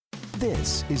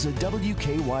This is a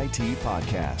WKYT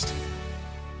podcast.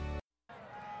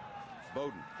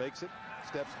 Bowden fakes it,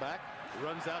 steps back,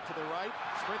 runs out to the right,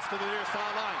 sprints to the near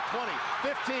sideline. 20,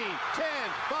 15, 10,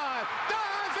 5,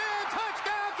 dives in,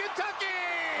 touchdown, Kentucky!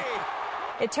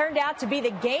 It turned out to be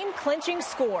the game-clinching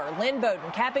score. Lynn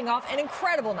Bowden capping off an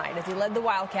incredible night as he led the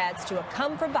Wildcats to a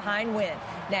come-from-behind win.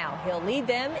 Now he'll lead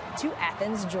them to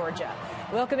Athens, Georgia.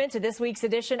 Welcome into this week's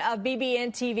edition of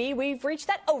BBN TV. We've reached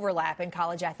that overlap in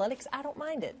college athletics. I don't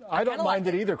mind it. I don't mind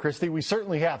it either, Christy. We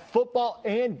certainly have football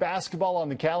and basketball on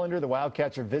the calendar. The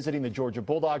Wildcats are visiting the Georgia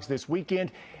Bulldogs this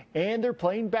weekend, and they're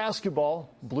playing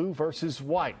basketball, blue versus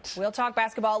white. We'll talk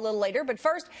basketball a little later, but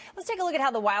first, let's take a look at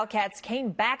how the Wildcats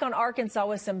came back on Arkansas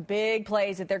with some big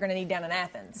plays that they're going to need down in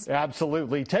Athens.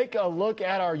 Absolutely. Take a look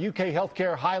at our UK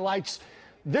healthcare highlights.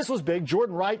 This was big.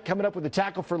 Jordan Wright coming up with a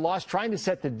tackle for loss, trying to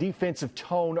set the defensive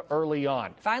tone early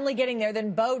on. Finally getting there,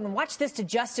 then Bowden. Watch this to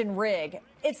Justin Rigg.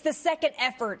 It's the second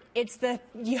effort. It's the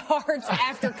yards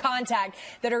after contact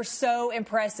that are so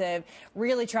impressive,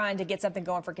 really trying to get something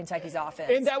going for Kentucky's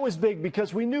offense. And that was big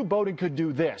because we knew Bowden could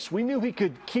do this. We knew he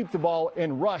could keep the ball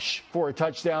and rush for a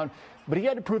touchdown, but he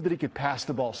had to prove that he could pass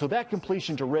the ball. So that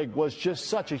completion to Rigg was just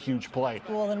such a huge play.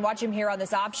 Well, then watch him here on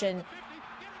this option.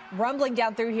 Rumbling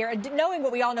down through here, knowing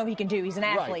what we all know he can do. He's an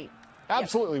athlete. Right.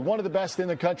 Absolutely. Yep. One of the best in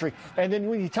the country. And then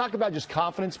when you talk about just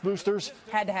confidence boosters.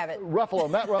 Had to have it. Matt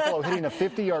Ruffalo hitting a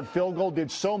 50-yard field goal did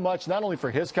so much, not only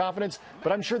for his confidence,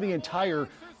 but I'm sure the entire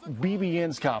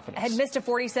BBN's confidence. Had missed a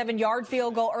 47-yard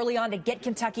field goal early on to get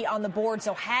Kentucky on the board,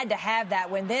 so had to have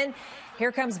that win. Then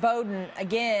here comes Bowden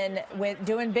again with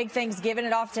doing big things, giving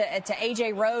it off to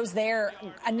A.J. Rose there.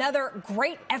 Another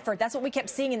great effort. That's what we kept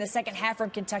seeing in the second half from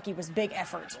Kentucky was big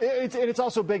effort. It's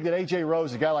also big that A.J.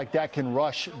 Rose, a guy like that, can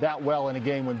rush that well in a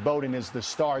game when Bowden is the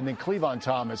star. And then Cleavon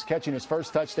Thomas catching his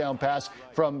first touchdown pass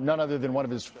from none other than one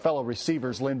of his fellow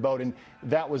receivers, Lynn Bowden.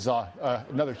 That was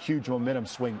another huge momentum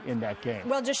swing in that game.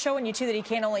 Well, just showing you, too, that he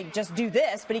can't only just do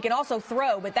this, but he can also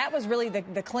throw. But that was really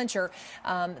the clincher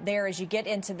there as you get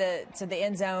into the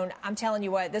end zone. I'm telling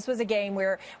you what, this was a game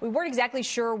where we weren't exactly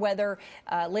sure whether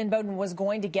Lynn Bowden was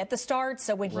going to get the start.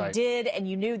 So when he did, and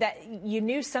you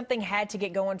knew something had to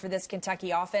get going for this Kentucky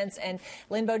offense, and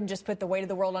Lynn Bowden just put the weight of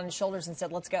the world on his shoulders and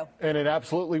said, let's go. And it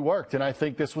absolutely worked. And I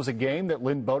think this was a game that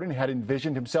Lynn Bowden had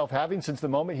envisioned himself having since the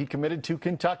moment he committed to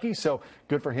Kentucky. So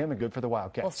good for him and good for the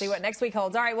Wildcats. We'll see what next week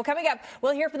holds. All right, well, coming up,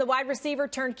 we'll hear from the wide receiver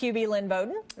turned QB, Lynn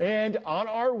Bowden. And on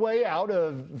our way out,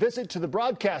 a visit to the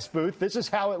broadcast booth. This is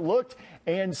how it looked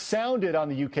and sounded on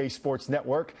the UK Sports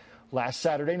Network last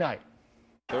Saturday night.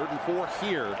 3rd and 4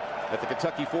 here at the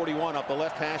Kentucky 41 up the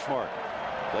left hash mark.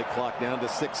 Play clock down to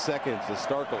 6 seconds as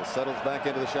Starkel settles back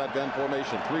into the shotgun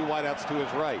formation. 3 wideouts to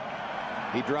his right.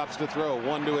 He drops to throw,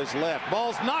 1 to his left.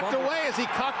 Ball's knocked away as he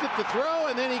cocked it to throw,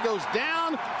 and then he goes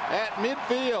down at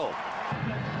midfield.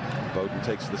 Bowden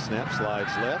takes the snap,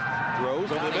 slides left,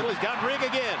 throws over the middle. He's got Rigg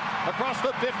again. Across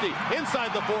the 50,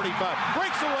 inside the 45,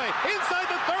 breaks away, inside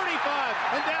the 35,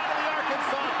 and down to the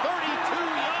Arkansas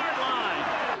 32-yard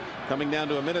line. Coming down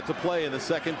to a minute to play in the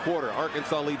second quarter.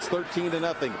 Arkansas leads 13-0.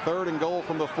 3rd and goal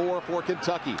from the 4 for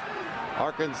Kentucky.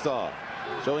 Arkansas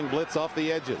showing blitz off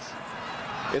the edges.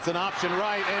 It's an option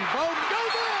right, and Bowden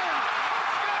goes in!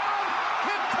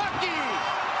 Kentucky!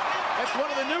 That's one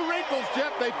of the new wrinkles,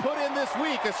 Jeff, they put in this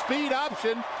week, a speed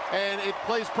option, and it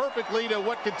plays perfectly to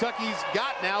what Kentucky's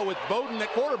got now with Bowden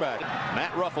at quarterback.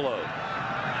 Matt Ruffalo,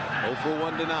 0 for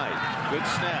 1 tonight. Good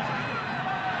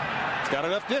snap. It's got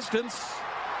enough distance.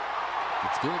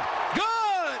 It's good.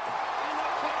 Good!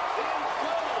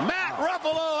 Matt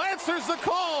Ruffalo answers the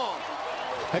call.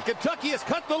 And Kentucky has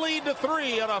cut the lead to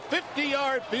 3 on a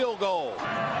 50-yard field goal.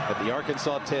 At the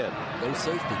Arkansas 10. No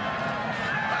safety.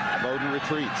 Bowden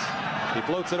retreats. He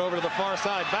floats it over to the far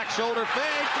side. Back shoulder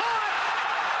fade. Caught!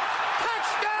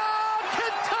 Touchdown!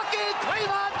 Kentucky!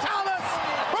 Cleavon Thomas!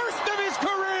 First of his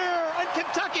career! And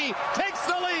Kentucky takes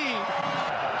the lead.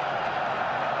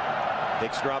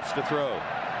 Hicks drops to throw.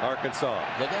 Arkansas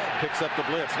picks up the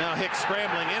blitz. Now Hicks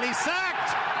scrambling, and he's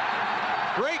sacked!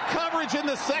 Great coverage in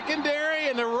the secondary,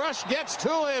 and the rush gets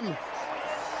to him.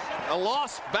 A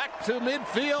loss back to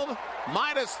midfield,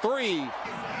 -3.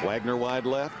 Wagner wide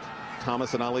left,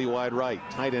 Thomas and Ali wide right.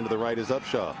 Tight end to the right is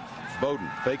Upshaw. Bowden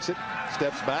fakes it,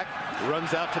 steps back,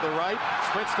 runs out to the right,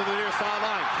 sprints to the near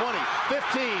sideline. 20,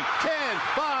 15, 10,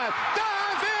 5,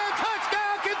 dives in,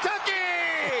 touchdown,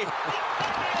 Kentucky!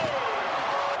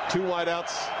 2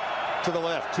 wideouts to the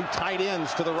left, 2 tight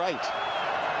ends to the right.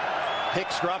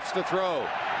 Hicks drops to throw.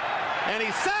 And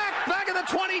he's sacked back at the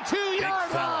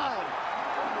 22-yard line.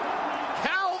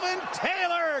 Calvin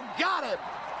Taylor got it.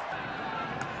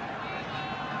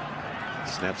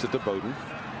 Snaps it to Bowden.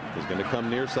 He's going to come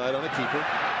near side on a keeper.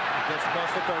 Gets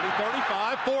across the 30,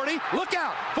 35, 40. Look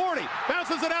out! 40.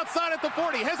 Bounces it outside at the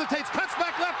 40. Hesitates, cuts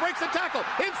back left, breaks a tackle.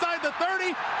 Inside the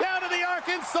 30, down to the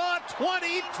Arkansas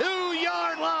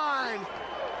 22-yard line.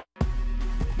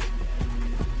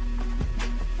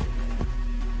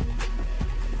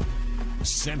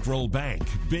 Central Bank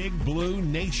Big Blue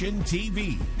Nation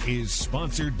TV is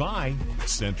sponsored by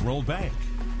Central Bank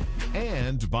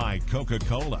and by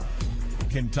Coca-Cola,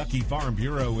 Kentucky Farm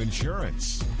Bureau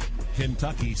Insurance,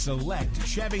 Kentucky Select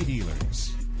Chevy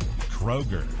Dealers,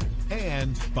 Kroger,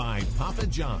 and by Papa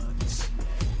John's.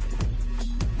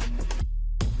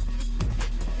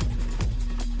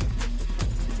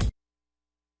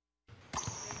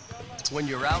 When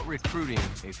you're out recruiting,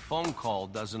 a phone call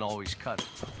doesn't always cut it.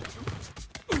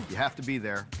 You have to be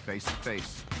there face to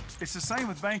face. It's the same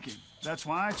with banking. That's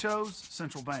why I chose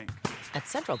Central Bank. At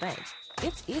Central Bank,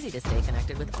 it's easy to stay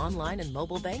connected with online and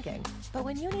mobile banking. But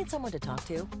when you need someone to talk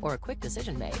to or a quick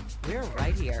decision made, we're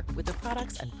right here with the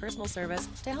products and personal service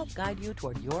to help guide you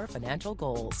toward your financial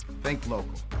goals. Think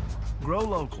local. Grow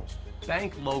local.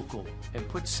 Bank local and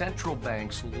put Central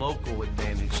Bank's local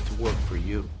advantage to work for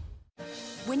you.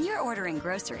 When you're ordering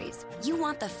groceries, you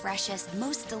want the freshest,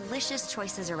 most delicious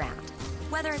choices around.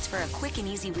 Whether it's for a quick and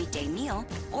easy weekday meal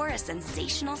or a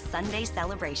sensational Sunday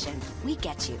celebration, we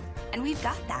get you. And we've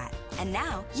got that. And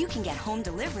now you can get home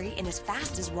delivery in as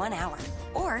fast as 1 hour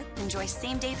or enjoy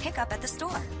same-day pickup at the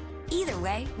store. Either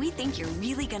way, we think you're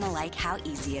really going to like how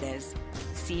easy it is.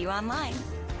 See you online.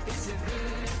 It's a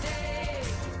good day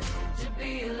to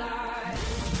be alive.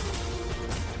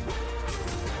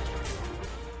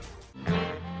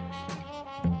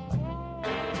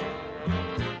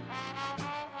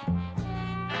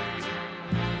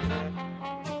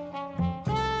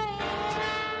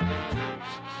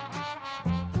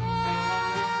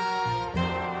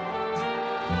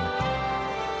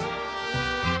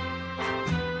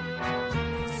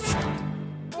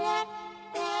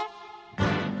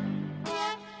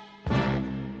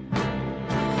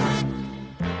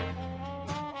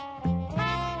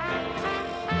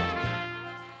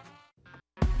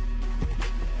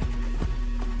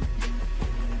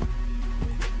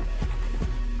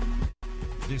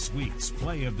 This week's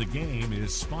play of the game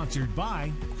is sponsored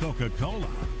by Coca-Cola.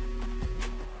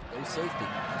 No safety.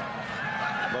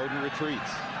 Bowden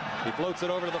retreats. He floats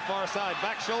it over to the far side.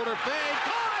 Back shoulder fade.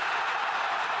 Caught!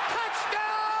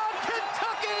 Touchdown,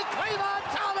 Kentucky! Cleavon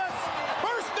Thomas!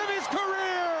 First of his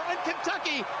career, and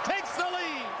Kentucky takes the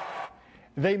lead.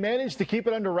 They managed to keep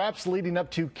it under wraps leading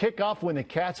up to kickoff when the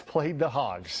Cats played the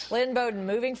Hogs. Lynn Bowden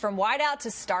moving from wideout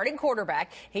to starting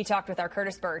quarterback. He talked with our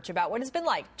Curtis Birch about what it's been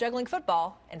like juggling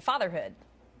football and fatherhood.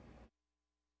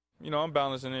 You know, I'm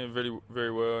balancing it very,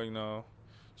 very well. You know,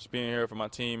 just being here for my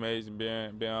teammates and being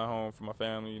at home for my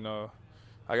family. You know,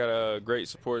 I got a great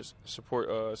support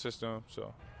system.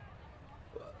 So,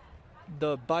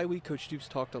 the bye week, Coach Stoops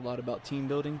talked a lot about team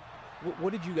building.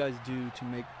 What did you guys do to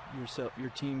make your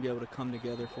team be able to come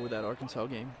together for that Arkansas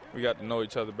game? We got to know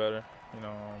each other better. You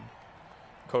know,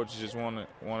 coaches just wanted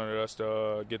us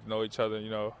to get to know each other.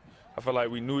 You know, I felt like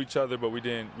we knew each other, but we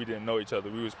didn't know each other.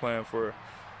 We was playing for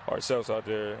ourselves out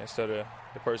there instead of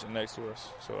the person next to us.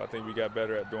 So I think we got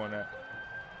better at doing that.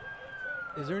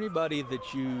 Is there anybody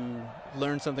that you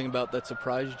learned something about that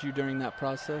surprised you during that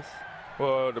process?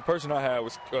 Well, the person I had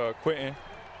was Quentin.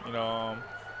 You know,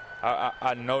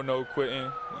 I know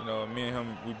Quentin. You know, me and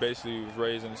him, we basically was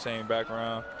raised in the same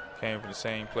background, came from the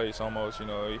same place almost. You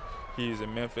know, he's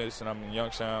in Memphis and I'm in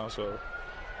Youngstown, so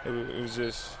it was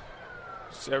just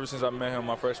ever since I met him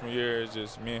my freshman year, it's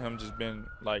just me and him just been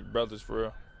like brothers for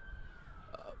real.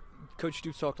 Coach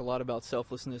Stoops talked a lot about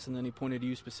selflessness, and then he pointed to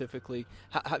you specifically.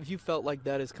 Have you felt like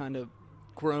that has kind of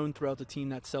grown throughout the team,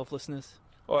 that selflessness?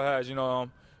 Oh, it has. You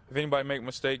know, if anybody make a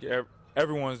mistake,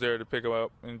 everyone's there to pick them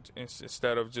up, and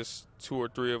instead of just 2 or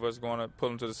 3 of us going to pull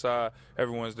them to the side,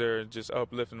 everyone's there just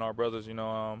uplifting our brothers. You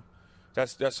know,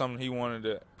 that's something he wanted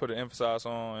to put an emphasis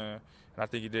on, and I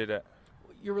think he did that.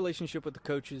 Your relationship with the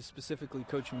coaches, specifically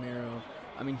Coach Marrow,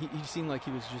 I mean, he seemed like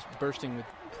he was just bursting with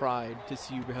pride to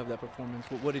see you have that performance.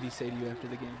 What did he say to you after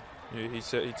the game? Yeah,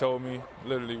 he told me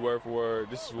literally word for word,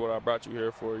 this is what I brought you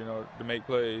here for, you know, to make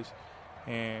plays,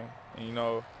 and you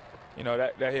know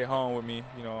that hit home with me.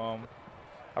 You know,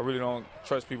 I really don't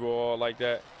trust people all like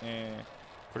that, and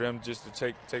for them just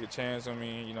to take a chance on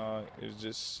me, you know, it was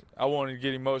just, I wanted to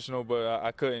get emotional, but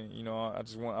I couldn't. You know,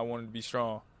 I wanted to be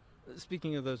strong.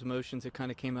 Speaking of those emotions, it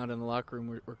kind of came out in the locker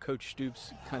room where Coach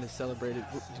Stoops kind of celebrated.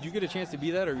 Did you get a chance to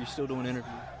be that, or are you still doing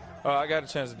interviews? I got a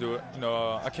chance to do it. You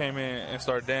know, I came in and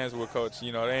started dancing with Coach.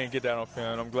 You know, they didn't get that on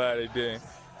film. I'm glad they did.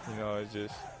 You know, it's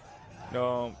just,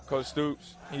 Coach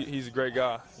Stoops, he's a great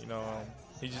guy.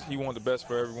 He wants the best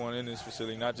for everyone in this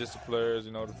facility, not just the players,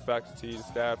 the faculty, the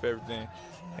staff, everything.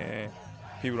 And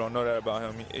people don't know that about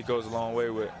him. It goes a long way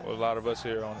with a lot of us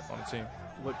here on the team.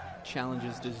 What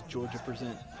challenges does Georgia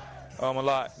present? A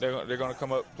lot. They're going to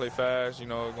come up, play fast.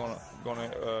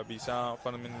 Going to be sound,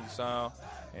 fundamentally sound,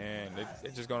 and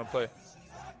they're just going to play.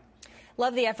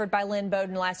 Love the effort by Lynn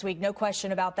Bowden last week, no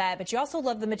question about that. But you also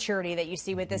love the maturity that you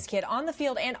see with this kid on the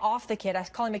field and off the kid. I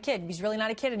call him a kid. He's really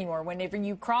not a kid anymore. Whenever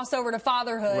you cross over to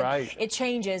fatherhood, right, it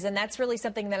changes. And that's really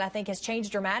something that I think has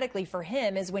changed dramatically for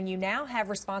him is when you now have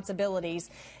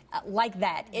responsibilities like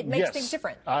that. It makes things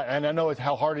different. And I know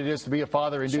how hard it is to be a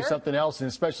father and do something else, and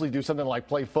especially do something like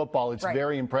play football. It's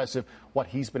very impressive what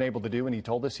he's been able to do. And he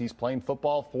told us he's playing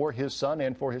football for his son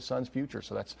and for his son's future.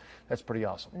 So that's pretty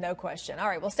awesome. No question. All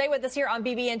right, well, stay with us here on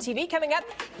BBN TV. Coming up,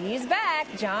 he's back.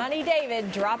 Johnny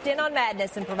David dropped in on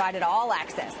Madness and provided all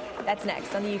access. That's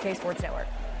next on the UK Sports Network.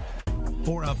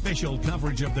 For official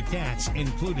coverage of the Cats,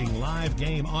 including live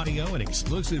game audio and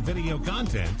exclusive video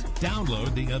content,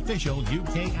 download the official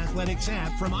UK Athletics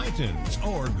app from iTunes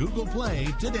or Google Play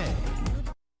today.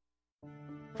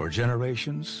 For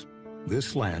generations,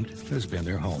 this land has been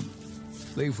their home.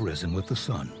 They've risen with the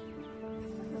sun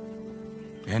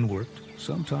and worked,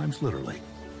 sometimes literally,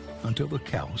 until the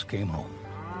cows came home.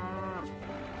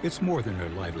 It's more than their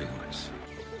livelihoods.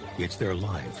 It's their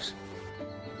lives.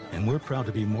 And we're proud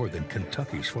to be more than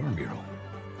Kentucky's Farm Bureau.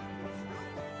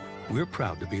 We're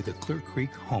proud to be the Clear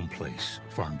Creek Home Place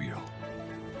Farm Bureau.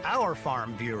 Our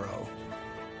Farm Bureau.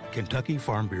 Kentucky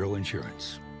Farm Bureau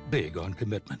Insurance. Big on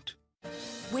commitment.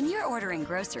 When you're ordering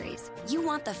groceries, you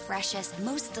want the freshest,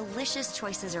 most delicious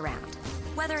choices around.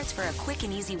 Whether it's for a quick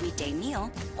and easy weekday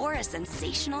meal or a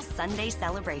sensational Sunday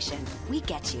celebration, we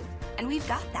get you. And we've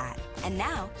got that. And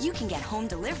now you can get home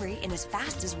delivery in as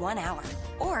fast as 1 hour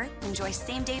or enjoy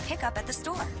same-day pickup at the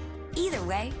store. Either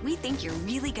way, we think you're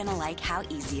really gonna like how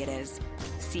easy it is.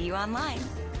 See you online.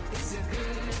 It's a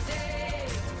good day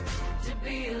to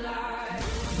be alive.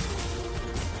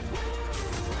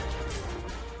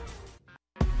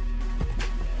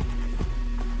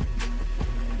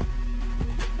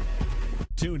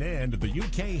 Tune in to the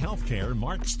UK Healthcare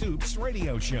Mark Stoops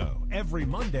radio show every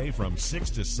Monday from 6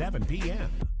 to 7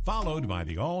 p.m., followed by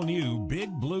the all-new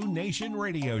Big Blue Nation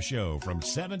radio show from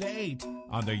 7 to 8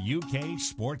 on the UK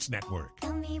Sports Network.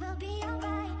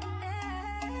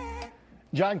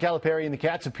 John Calipari and the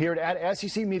Cats appeared at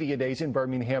SEC Media Days in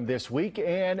Birmingham this week,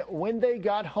 and when they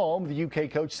got home, the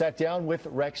UK coach sat down with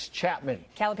Rex Chapman.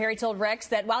 Calipari told Rex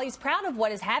that while he's proud of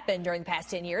what has happened during the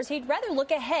past 10 years, he'd rather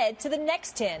look ahead to the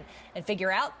next 10 and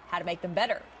figure out how to make them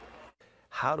better.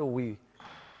 How do we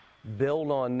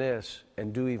build on this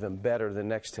and do even better the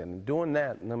next 10? And doing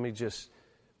that,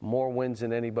 more wins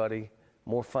than anybody,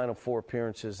 more Final Four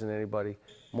appearances than anybody,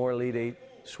 more Elite Eight,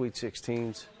 Sweet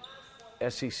 16s.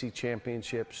 SEC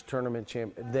championships, tournament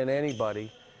than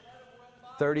anybody.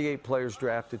 38 players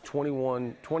drafted,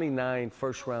 29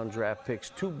 first-round draft picks,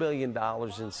 $2 billion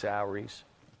in salaries.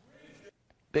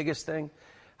 Biggest thing,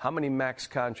 how many max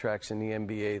contracts in the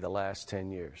NBA the last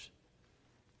 10 years?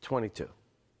 22.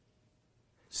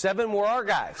 7 were our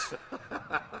guys.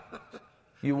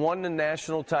 You won the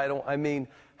national title.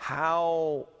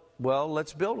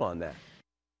 Let's build on that.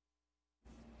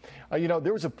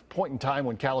 There was a point in time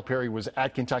when Calipari was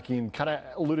at Kentucky and kind of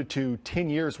alluded to 10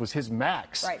 years was his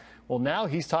max. Right. Well, now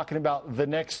he's talking about the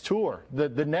next tour,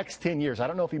 the next 10 years. I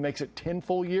don't know if he makes it 10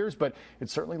 full years, but it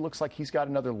certainly looks like he's got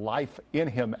another life in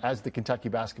him as the Kentucky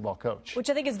basketball coach. Which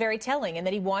I think is very telling, and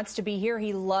that he wants to be here.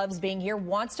 He loves being here,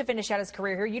 wants to finish out his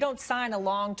career here. You don't sign a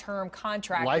long-term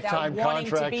contract lifetime without wanting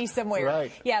contract to be somewhere.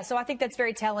 Right. Yeah, so I think that's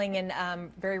very telling and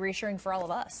very reassuring for all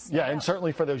of us. Yeah, and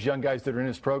certainly for those young guys that are in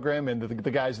his program and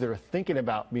the guys that are thinking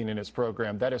about being in his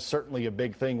program, that is certainly a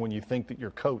big thing when you think that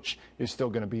your coach is still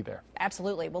going to be there.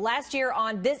 Absolutely. Well, last year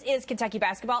on This Is Kentucky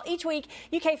Basketball, each week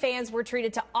UK fans were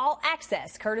treated to all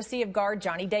access, courtesy of guard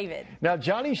Johnny David. Now,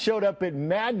 Johnny showed up at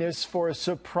Madness for a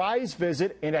surprise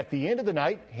visit, and at the end of the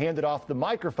night, handed off the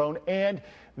microphone and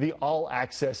the all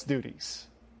access duties.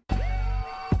 All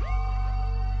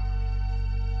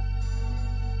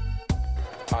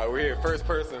right, we're here. First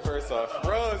person, first off.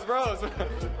 Rose. Rose,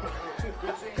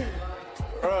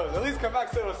 at least come back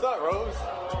and say what's up, Rose.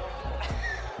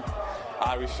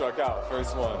 We struck out.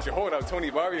 First one. Hold up, Tony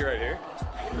Barbie right here.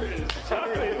 What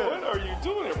are you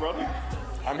doing here, brother?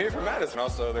 I'm here for Madison.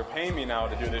 Also, they're paying me now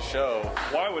to do this show.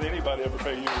 Why would anybody ever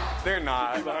pay you? They're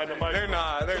not. Behind the mic. They're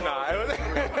not.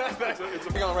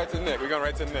 We're going right to Nick.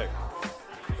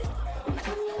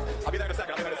 I'll be there in a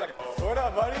second. What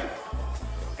up, buddy?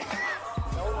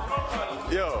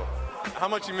 Yo, How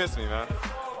much you miss me, man?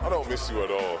 I don't miss you at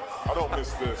all. I don't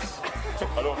miss this.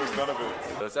 I don't miss none of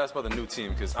it. Let's ask about the new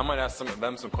team, because I might ask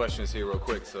them some questions here real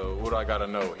quick. So what do I got to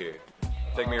know here?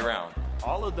 Take me around.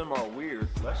 All of them are weird.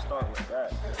 Let's start with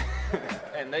that.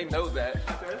 And they know that.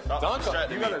 Dunk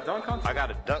contest. You got a dunk contest? I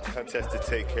got a dunk contest to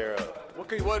take care of. What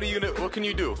can you do?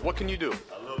 What can you do?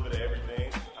 A little bit of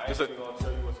everything. I'm going to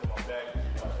show you what's in my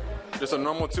bag. Just a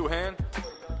normal two-hand?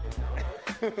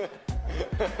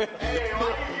 Hey, why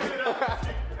you give it up?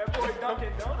 That boy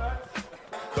Dunkin' Donuts.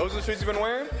 Those are the shoes you've been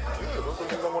wearing? Yeah, those are the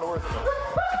things I want to wear tonight.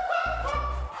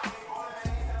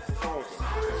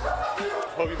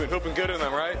 Hope you've been hooping good in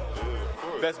them, right? Yeah, of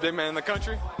course. Best big man in the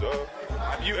country? Duh.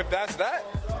 If that's that,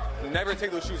 never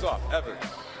take those shoes off, ever.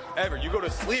 Ever. You go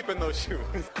to sleep in those shoes.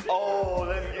 Oh,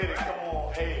 let's get it. Come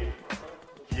on. Hey.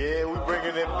 Yeah, we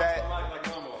bringing it back.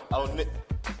 Oh,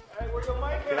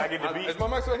 can I get the beat? It's my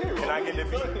mic's right here. Can I get the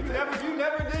beat? You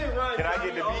never did, Ryan. Can I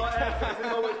get the beat?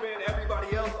 It's always been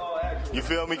everybody else all action. You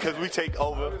feel me? Because we take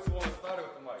over.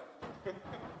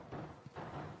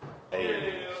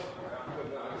 Hey.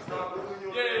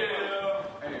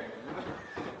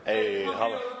 Hey,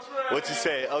 hold on. What you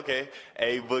say? Okay.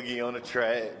 Hey, Boogie on the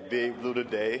track. Big Blue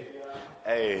today.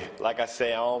 Hey, like I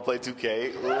say, I don't play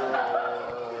 2K.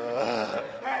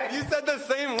 You said the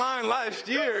same line last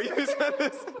year. You said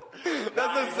this.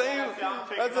 That's the same.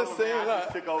 That's the same line. I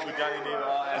just took over Johnny Davis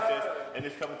All Access, and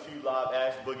it's coming to you live.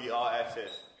 Ash Boogie All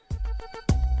Access.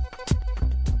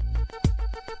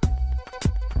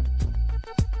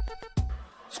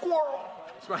 Squirrel.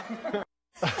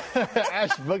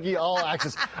 Ash Boogie All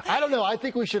Access. I don't know. I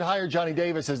think we should hire Johnny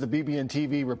Davis as the BBN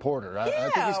TV reporter. I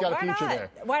think he's got a future there.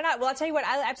 Why not? Well, I'll tell you what,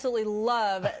 I absolutely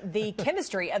love the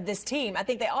chemistry of this team. I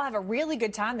think they all have a really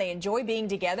good time. They enjoy being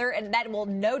together, and that will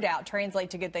no doubt translate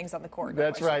to good things on the court.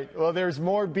 That's right. Well, there's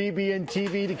more BBN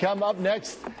TV to come. Up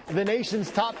next, the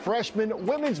nation's top freshman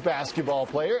women's basketball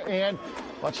player and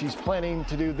what she's planning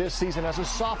to do this season as a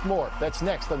sophomore. That's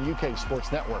next on the UK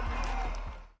Sports Network.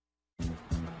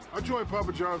 I joined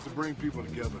Papa John's to bring people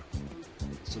together.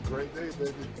 It's a great day,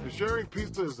 baby. And sharing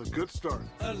pizza is a good start.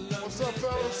 What's up,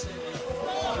 fellas?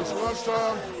 It's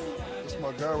lunchtime. This is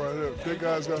my guy right here. Big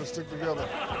guys got to stick together.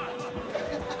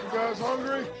 You guys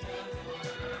hungry?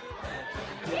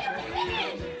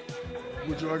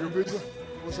 Would you like a pizza?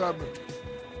 What's happening?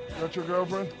 Got your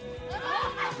girlfriend?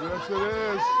 Yes, it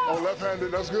is. Oh,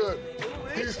 left-handed. That's good.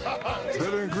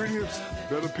 Better ingredients,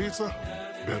 better pizza,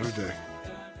 better day.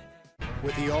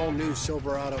 With the all-new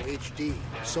Silverado HD,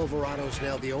 Silverado's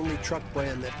now the only truck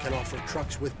brand that can offer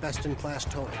trucks with best-in-class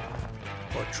towing,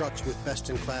 or trucks with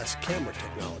best-in-class camera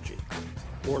technology,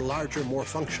 or larger, more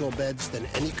functional beds than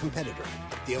any competitor.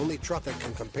 The only truck that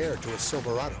can compare to a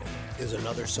Silverado is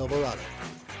another Silverado.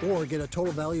 Or get a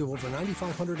total value of over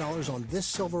 $9,500 on this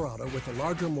Silverado with a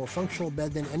larger, more functional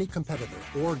bed than any competitor.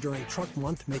 Or during Truck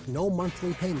Month, make no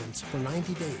monthly payments for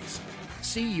 90 days.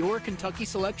 See your Kentucky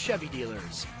Select Chevy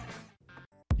dealers.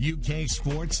 UK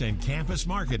Sports and Campus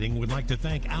Marketing would like to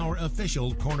thank our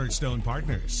official Cornerstone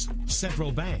partners.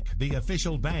 Central Bank, the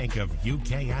official bank of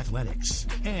UK athletics.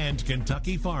 And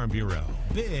Kentucky Farm Bureau,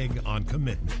 big on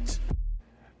commitment.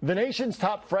 The nation's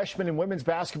top freshman in women's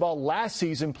basketball last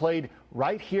season played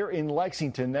right here in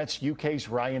Lexington. That's UK's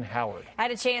Ryan Howard. I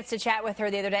had a chance to chat with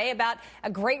her the other day about a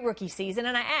great rookie season,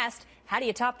 and I asked, how do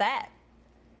you top that?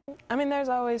 I mean, there's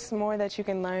always more that you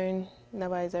can learn.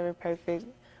 Nobody's ever perfect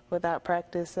without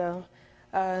practice, so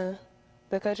the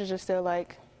coaches are still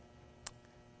like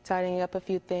tidying up a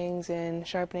few things and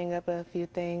sharpening up a few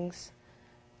things.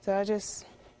 So I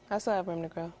still have room to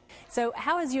grow. So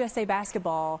how has USA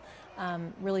Basketball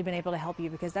really been able to help you?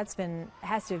 Because has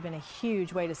to have been a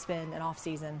huge way to spend an off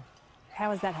season.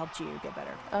 How has that helped you get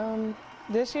better?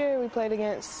 This year we played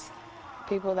against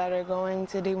people that are going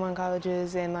to D1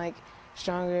 colleges and like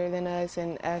stronger than us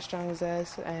and as strong as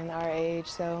us and our age,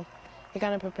 so it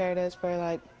kind of prepared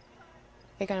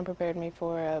me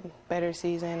for a better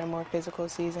season, a more physical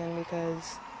season,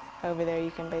 because over there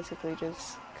you can basically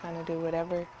just kind of do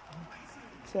whatever.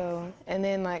 So, and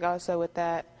then like also with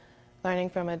that, learning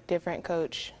from a different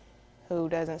coach who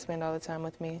doesn't spend all the time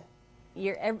with me.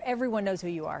 Everyone knows who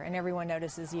you are and everyone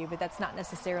notices you, but that's not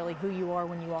necessarily who you are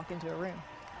when you walk into a room.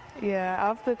 Yeah,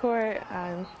 off the court,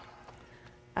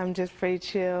 I'm just pretty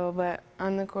chill, but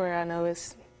on the court I know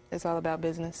it's all about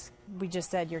business. We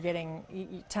just said you're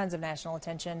getting tons of national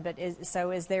attention, but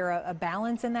is there a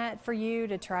balance in that for you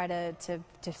to try to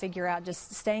figure out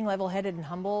just staying level-headed and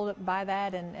humbled by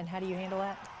that, and how do you handle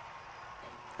that?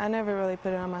 I never really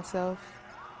put it on myself.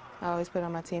 I always put it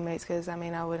on my teammates because, I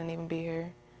mean, I wouldn't even be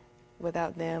here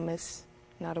without them. It's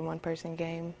not a one-person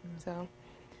game. So,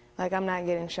 like, I'm not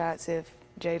getting shots if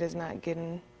Jada's not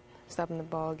stopping the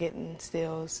ball, getting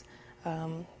steals,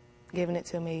 giving it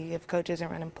to me. If coach isn't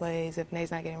running plays, if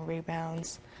Nate's not getting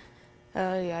rebounds,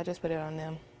 I just put it on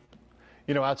them.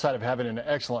 You know, outside of having an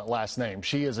excellent last name,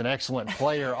 she is an excellent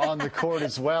player on the court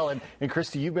as well. And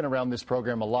Christy, you've been around this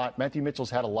program a lot. Matthew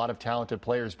Mitchell's had a lot of talented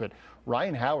players, but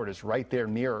Rhyne Howard is right there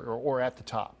near or at the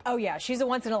top. Oh, yeah. She's a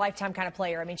once-in-a-lifetime kind of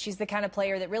player. I mean, she's the kind of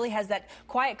player that really has that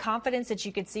quiet confidence that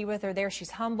you could see with her there.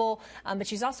 She's humble, but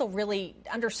she's also really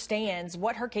understands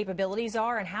what her capabilities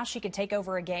are and how she can take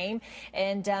over a game.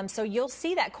 And so you'll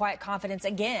see that quiet confidence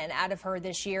again out of her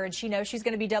this year. And she knows she's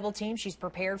going to be double-teamed. She's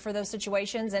prepared for those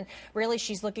situations. And really,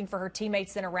 she's looking for her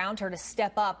teammates then around her to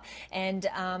step up. And,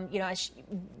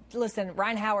 listen,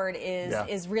 Rhyne Howard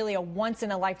is really a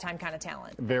once-in-a-lifetime kind of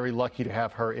talent. Very lucky to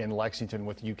have her in Lexington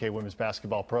with the UK women's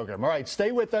basketball program. All right,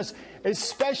 stay with us,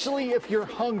 especially if you're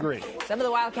hungry. Some of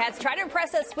the Wildcats try to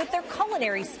impress us with their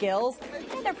culinary skills,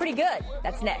 and they're pretty good.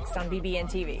 That's next on BBN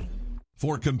TV.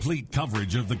 For complete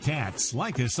coverage of the Cats,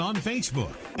 like us on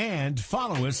Facebook and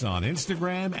follow us on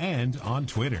Instagram and on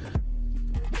Twitter.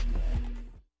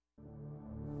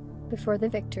 Before the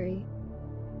victory,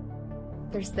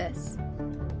 there's this.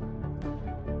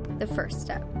 The first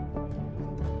step.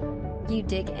 You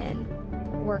dig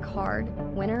in, work hard,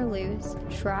 win or lose,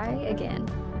 try again.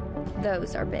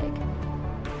 Those are big.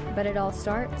 But it all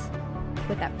starts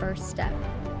with that first step.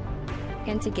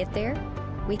 And to get there,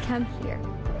 we come here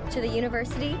to the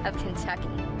University of Kentucky,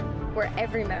 where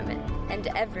every moment and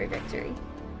every victory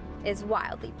is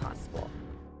wildly possible.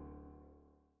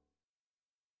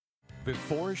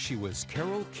 Before she was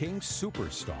Carole King's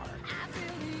superstar,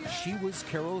 she was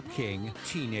Carole King,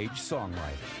 teenage songwriter.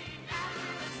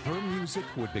 Her music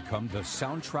would become the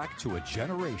soundtrack to a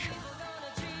generation.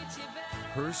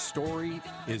 Her story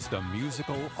is the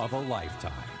musical of a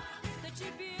lifetime.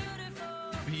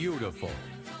 Beautiful.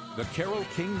 The Carole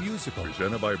King Musical.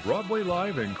 Presented by Broadway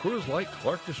Live and Coors Light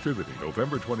Clark Distributing,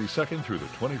 November 22nd through the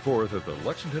 24th at the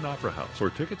Lexington Opera House.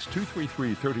 For tickets,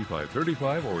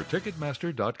 233-3535 or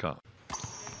Ticketmaster.com.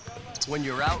 When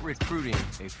you're out recruiting,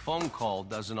 a phone call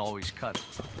doesn't always cut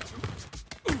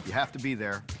it. You have to be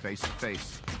there face to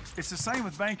face. It's the same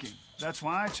with banking. That's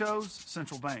why I chose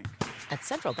Central Bank. At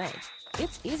Central Bank,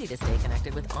 it's easy to stay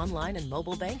connected with online and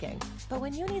mobile banking. But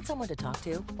when you need someone to talk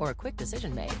to or a quick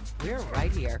decision made, we're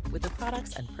right here with the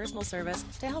products and personal service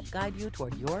to help guide you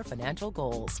toward your financial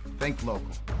goals. Think local.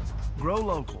 Grow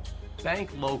local.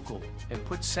 Bank local. And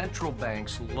put Central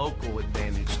Bank's local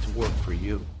advantage to work for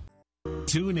you.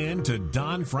 Tune in to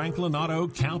Don Franklin Auto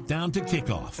Countdown to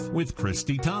Kickoff with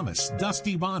Christy Thomas,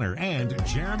 Dusty Bonner, and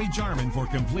Jeremy Jarman for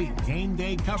complete game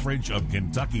day coverage of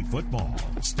Kentucky football.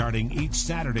 Starting each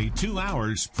Saturday 2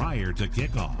 hours prior to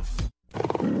kickoff.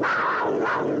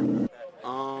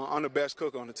 I'm the best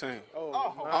cook on the team.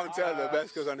 I'm telling you, the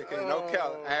best cook on the team. No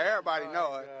cap. Everybody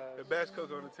know it. The best cook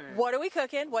on the team. What are we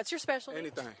cooking? What's your specialty?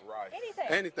 Anything.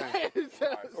 Anything.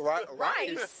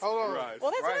 Rice. Hold on.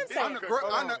 Well, that's what I'm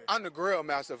saying. I'm the grill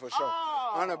master for sure.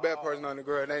 I'm the best person on the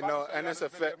grill. They know, and it's a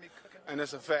fact. And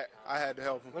it's a fact. I had to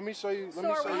help them. Let me show you. So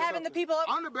are we having the people up?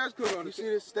 I'm the best cook on the team.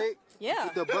 You see this steak? Yeah.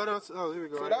 The butter. Oh, here we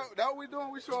go. So that what we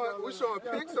doing? We showing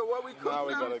pics of what we cook. Now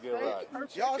we gotta get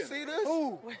right. Y'all see this?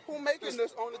 Who making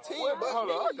this on the team? Hold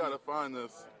on, I gotta find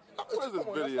this. Where's this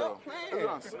video?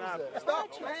 Stop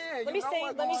playing. Let me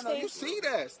see. You see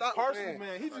that? Stop playing.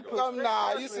 Man, he's just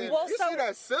Nah, you see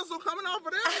that sizzle coming off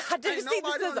of there? I didn't see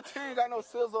the sizzle. Team got no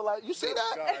sizzle like you see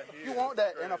that? You want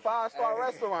that in a 5-star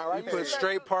restaurant, right? You put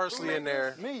straight parsley in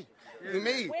there. Me. He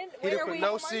didn't put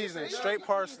no seasoning, straight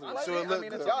parsley, so it looked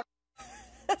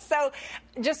good. So,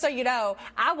 just so you know,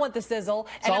 I want the sizzle,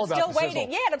 and I'm still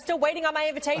waiting. Yeah, and I'm still waiting on my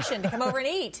invitation to come over and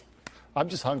eat. I'm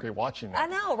just hungry watching that. I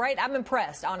know, right? I'm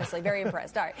impressed, honestly, very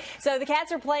impressed. All right. So the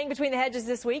Cats are playing between the hedges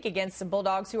this week against some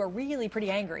Bulldogs who are really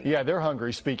pretty angry. Yeah, they're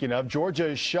hungry, speaking of.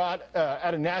 Georgia's shot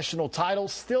at a national title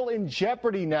still in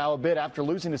jeopardy now a bit after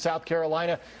losing to South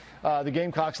Carolina. The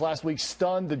Gamecocks last week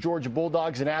stunned the Georgia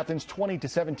Bulldogs in Athens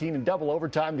 20-17 in double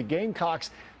overtime. The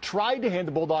Gamecocks tried to hand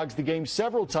the Bulldogs the game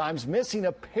several times, missing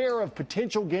a pair of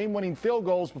potential game-winning field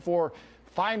goals before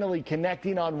finally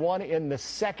connecting on one in the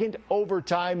second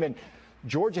overtime. And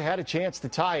Georgia had a chance to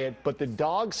tie it, but the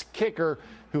Dogs kicker,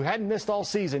 who hadn't missed all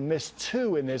season, missed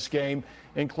 2 in this game,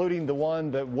 including the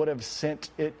one that would have sent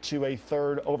it to a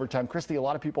third overtime. Christy, a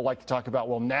lot of people like to talk about,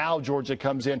 well, now Georgia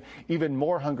comes in even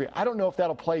more hungry. I don't know if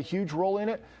that'll play a huge role in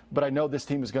it, but I know this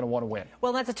team is going to want to win.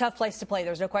 Well, that's a tough place to play.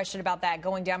 There's no question about that.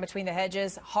 Going down between the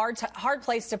hedges, hard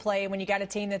place to play when you got a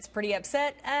team that's pretty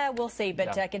upset. We'll see.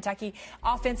 But Kentucky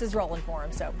offense is rolling for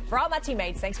them. So for all my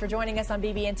teammates, thanks for joining us on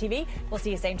BBN TV. We'll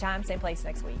see you same time, same place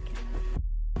next week.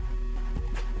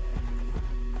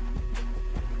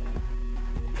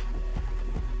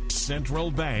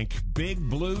 Central Bank Big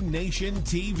Blue Nation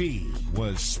TV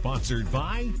was sponsored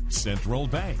by Central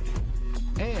Bank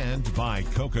and by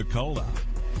Coca-Cola,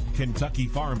 Kentucky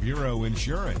Farm Bureau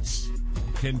Insurance,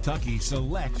 Kentucky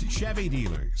Select Chevy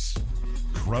Dealers,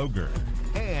 Kroger,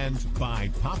 and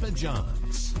by Papa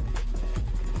John's.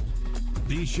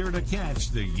 Be sure to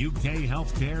catch the UK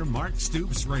Healthcare Mark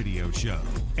Stoops radio show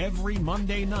every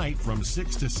Monday night from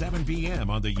 6 to 7 p.m.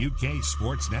 on the UK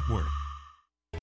Sports Network.